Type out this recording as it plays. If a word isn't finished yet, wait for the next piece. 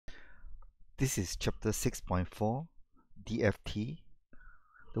This is chapter 6.4, DFT.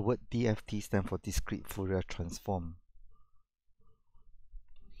 The word DFT stands for discrete Fourier transform.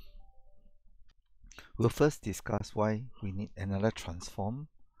 We'll first discuss why we need another transform,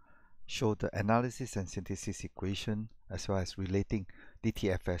 show the analysis and synthesis equation, as well as relating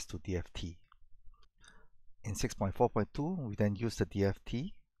DTFS to DFT. In 6.4.2, we then use the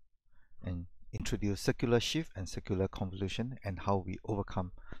DFT and introduce circular shift and circular convolution and how we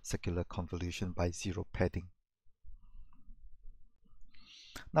overcome circular convolution by zero padding.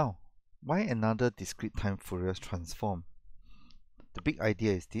 Now, why another discrete time Fourier transform? The big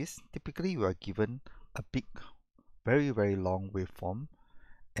idea is this: typically we are given a big, very long waveform,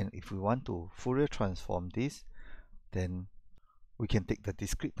 and if we want to Fourier transform this, then we can take the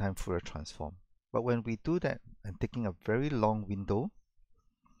discrete time Fourier transform. But when we do that and taking a very long window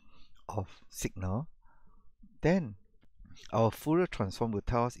of signal, then our Fourier transform will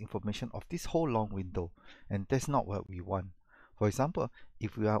tell us information of this whole long window, and that's not what we want. For example,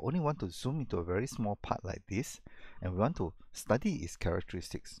 if we only want to zoom into a very small part like this, and we want to study its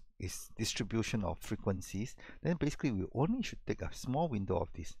characteristics, its distribution of frequencies, then basically we only should take a small window of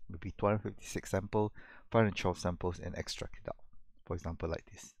this, maybe 256 samples, 512 samples, and extract it out. For example, like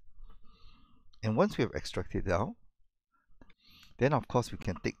this. And once we have extracted it out, then of course we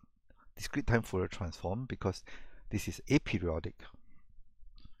can take discrete time Fourier transform, because this is aperiodic.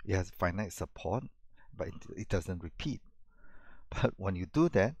 It has finite support, but it doesn't repeat. But when you do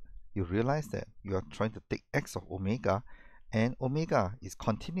that, you realize that you are trying to take x of omega, and omega is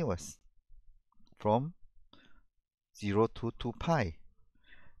continuous from 0 to 2 pi.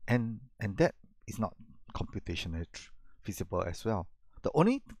 And that is not computationally feasible as well. The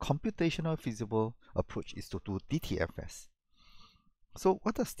only computational feasible approach is to do DTFS. So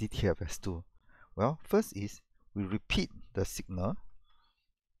what does DTFS do? Well, first is we repeat the signal,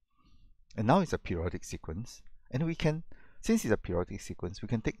 and now it's a periodic sequence, and we can, since it's a periodic sequence, we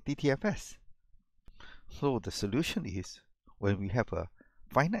can take DTFS. So the solution is, when we have a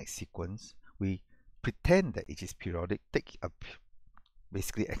finite sequence, we pretend that it is periodic,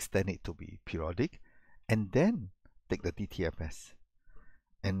 basically extend it to be periodic, and then take the DTFS.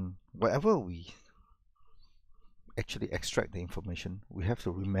 And whatever we actually extract the information, we have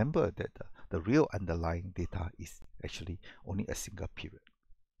to remember that the real underlying data is actually only a single period.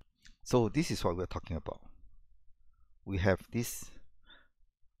 So this is what we're talking about. We have this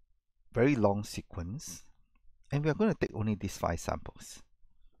very long sequence, and we are going to take only these 5 samples,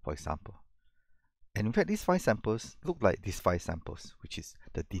 for example. And in fact, these 5 samples look like these 5 samples, which is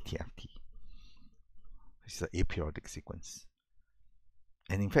the DTFT, which is an aperiodic sequence.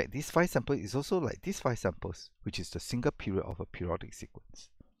 And in fact, this 5 samples is also like these 5 samples, which is the single period of a periodic sequence,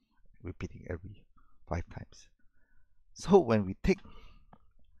 repeating every 5 times. So when we take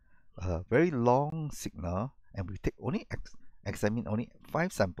a very long signal and we take examine only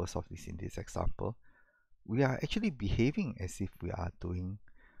 5 samples of this in this example, we are actually behaving as if we are doing,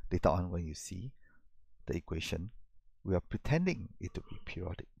 later on when you see the equation, we are pretending it to be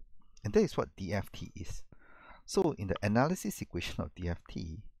periodic. And that is what DFT is. So in the analysis equation of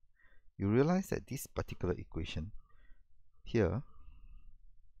DFT, you realize that this particular equation here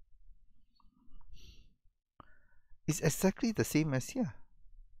is exactly the same as here.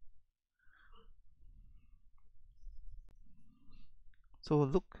 So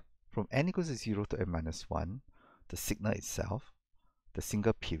look, from n equals to 0 to n minus 1, the signal itself, the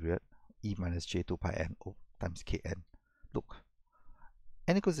single period, e minus j2 pi n times kn. Look,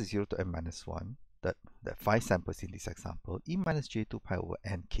 n equals to 0 to n minus 1, that 5 samples in this example, e minus j2 pi over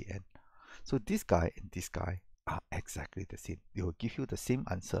n kn. So this guy and this guy are exactly the same. They will give you the same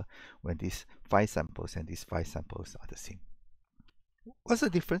answer when these 5 samples and these 5 samples are the same. What's the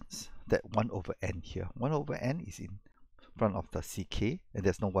difference? That 1 over n here. 1 over n is in front of the ck, and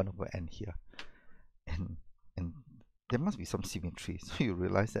there's no 1 over n here. And there must be some symmetry. So you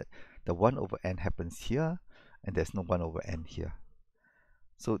realize that the 1 over n happens here, and there's no 1 over n here.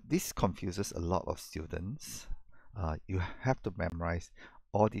 So this confuses a lot of students. You have to memorize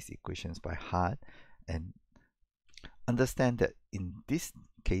all these equations by heart and understand that in this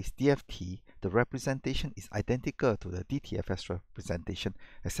case, DFT, the representation is identical to the DTFS representation,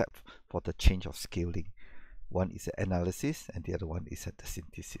 except for the change of scaling. One is the analysis and the other one is at the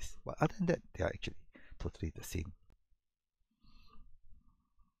synthesis. But other than that, they are actually totally the same.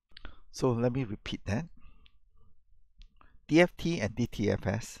 So let me repeat that. DFT and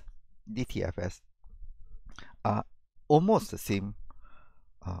DTFS are almost the same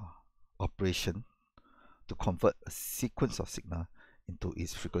operation to convert a sequence of signal into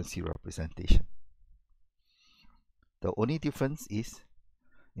its frequency representation. The only difference is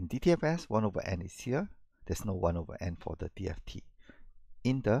In DTFS, 1 over n is here. There's no 1 over n for the DFT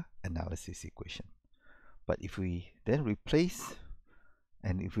in the analysis equation. But if we then replace,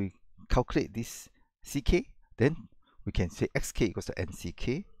 and if we calculate this ck, then we can say xk equals to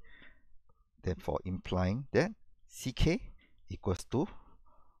nck, therefore implying that ck equals to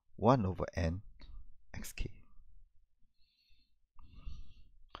 1 over n xk.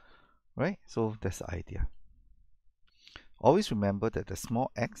 Right? So that's the idea. Always remember that the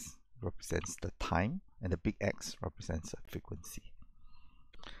small x represents the time and the big X represents the frequency.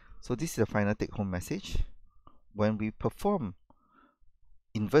 So this is the final take-home message. When we perform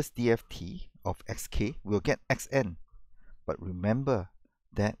inverse DFT of xk, we'll get xn. But remember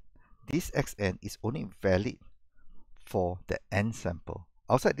that this xn is only valid for the n sample.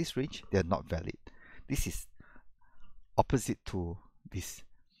 Outside this range, they are not valid. This is opposite to this.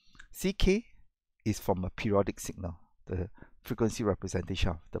 Ck is from a periodic signal, the frequency representation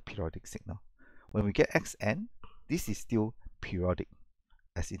of the periodic signal. When we get xn, this is still periodic,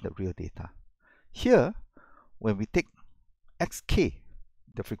 as in the real data. Here, when we take xk,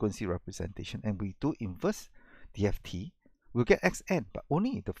 the frequency representation, and we do inverse DFT, we'll get xn, but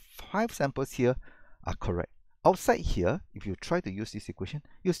only the 5 samples here are correct. Outside here, if you try to use this equation,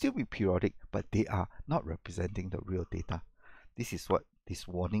 you'll still be periodic, but they are not representing the real data. This is what this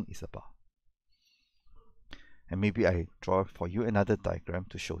warning is about. And maybe I draw for you another diagram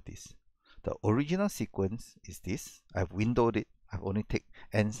to show this. The original sequence is this. I've windowed it. I've only taken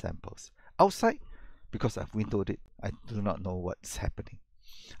n samples. Outside, because I've windowed it, I do not know what's happening.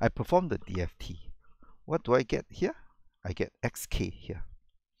 I perform the DFT. What do I get here? I get xk here.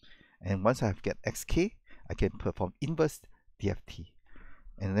 And once I have get xk, I can perform inverse DFT.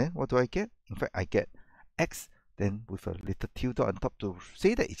 And then what do I get? In fact, I get x, then with a little tilde on top to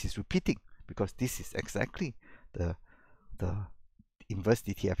say that it is repeating, because this is exactly the inverse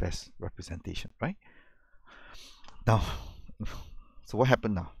DTFS representation, right? Now, so what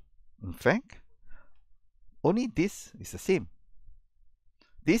happened now? In fact, only this is the same.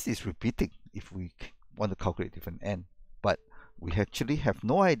 This is repeating if we want to calculate different n, but we actually have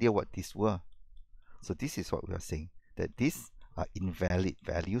no idea what these were. So this is what we are saying, that these are invalid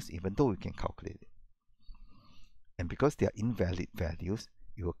values even though we can calculate it. And because they are invalid values,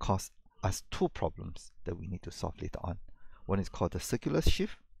 it will cause us 2 problems that we need to solve later on. One is called the circular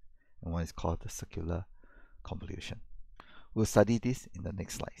shift, and one is called the circular convolution. We'll study this in the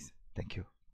next slides. Thank you.